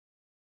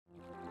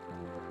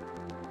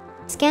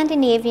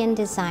Scandinavian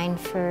design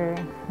for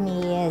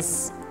me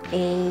is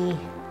a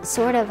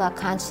sort of a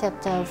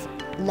concept of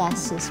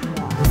less is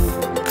more.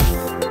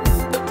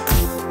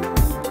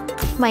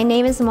 My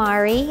name is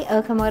Mauri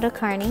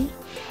Okamoto-Kearney,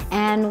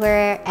 and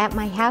we're at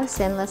my house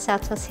in Los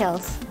Altos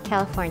Hills,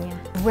 California.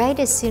 Right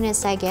as soon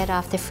as I get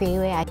off the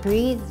freeway, I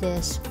breathe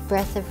this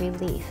breath of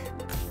relief.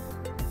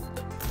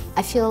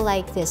 I feel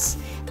like this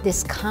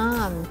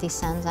calm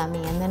descends on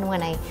me, and then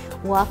when I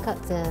walk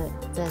up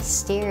the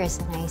stairs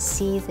and I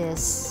see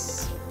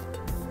this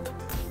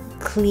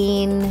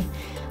clean,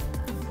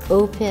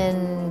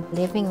 open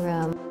living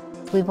room,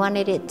 we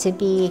wanted it to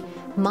be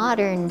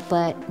modern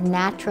but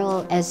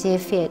natural, as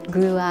if it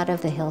grew out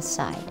of the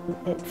hillside.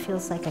 It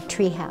feels like a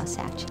tree house,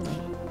 actually.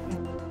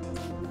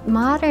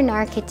 Modern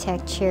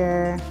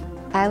architecture,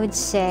 I would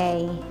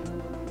say,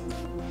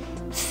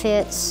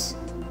 fits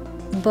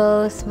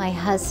both my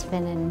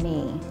husband and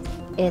me.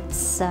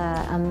 It's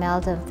a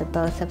meld of the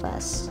both of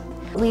us.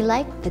 We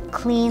like the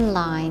clean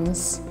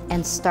lines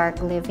and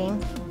stark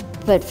living,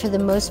 but for the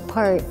most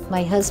part,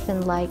 my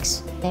husband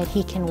likes that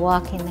he can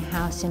walk in the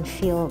house and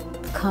feel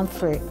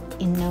comfort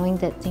in knowing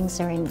that things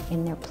are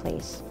in their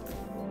place.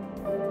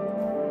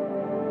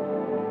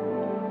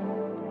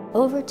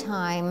 Over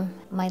time,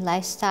 my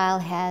lifestyle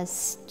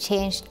has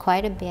changed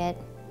quite a bit.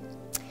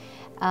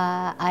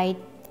 I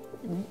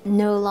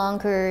no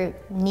longer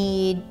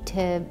need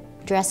to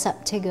dress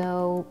up to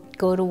go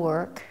to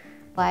work.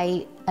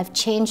 I've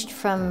changed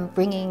from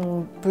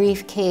bringing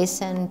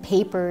briefcase and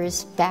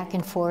papers back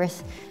and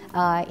forth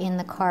in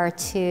the car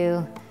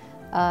to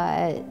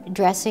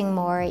dressing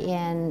more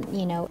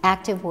in,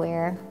 active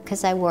wear,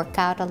 because I work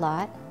out a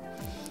lot.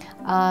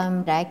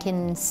 I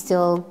can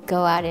still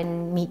go out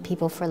and meet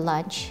people for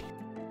lunch.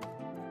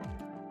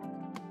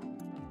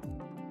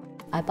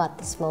 I bought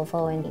this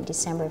Volvo in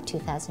December of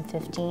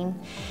 2015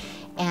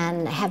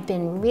 and have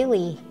been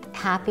really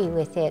happy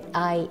with it.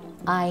 I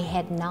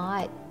had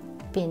not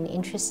been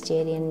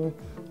interested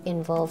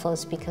in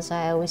Volvos because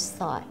I always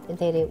thought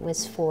that it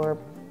was for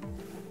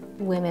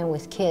women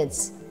with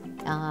kids.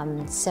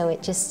 So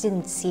it just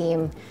didn't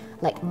seem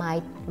like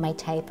my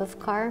type of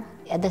car.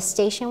 The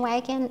station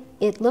wagon,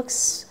 it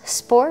looks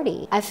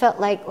sporty. I felt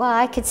like, well,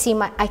 I could see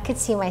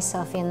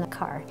myself in the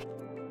car.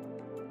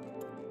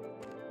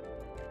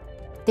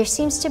 There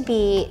seems to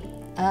be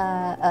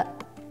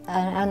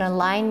an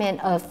alignment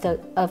of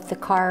the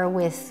car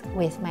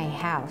with my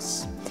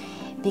house,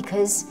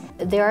 because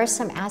there are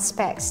some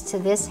aspects to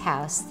this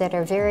house that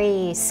are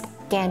very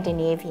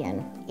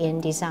Scandinavian in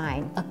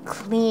design. A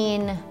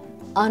clean,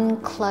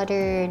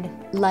 uncluttered,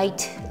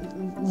 light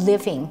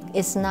living.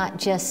 It's not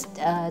just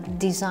a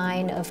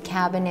design of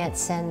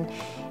cabinets and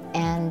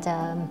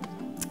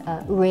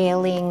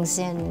railings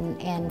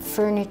and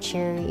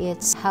furniture.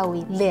 It's how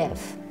we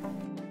live.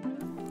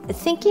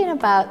 Thinking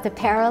about the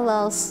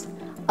parallels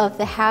of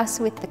the house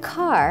with the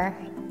car,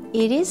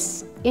 it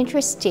is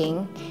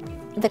interesting.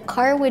 The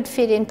car would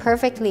fit in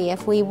perfectly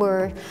if we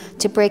were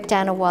to break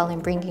down a wall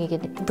and bring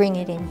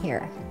it in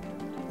here.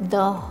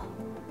 The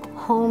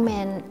home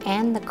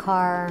and the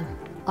car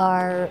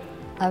are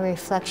a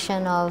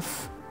reflection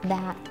of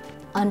that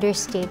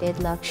understated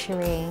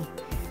luxury.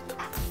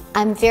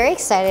 I'm very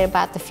excited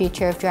about the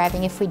future of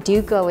driving if we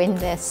do go in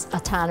this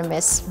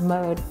autonomous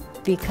mode,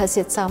 because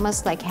it's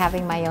almost like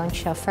having my own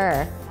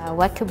chauffeur.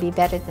 What could be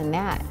better than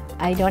that?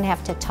 I don't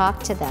have to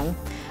talk to them.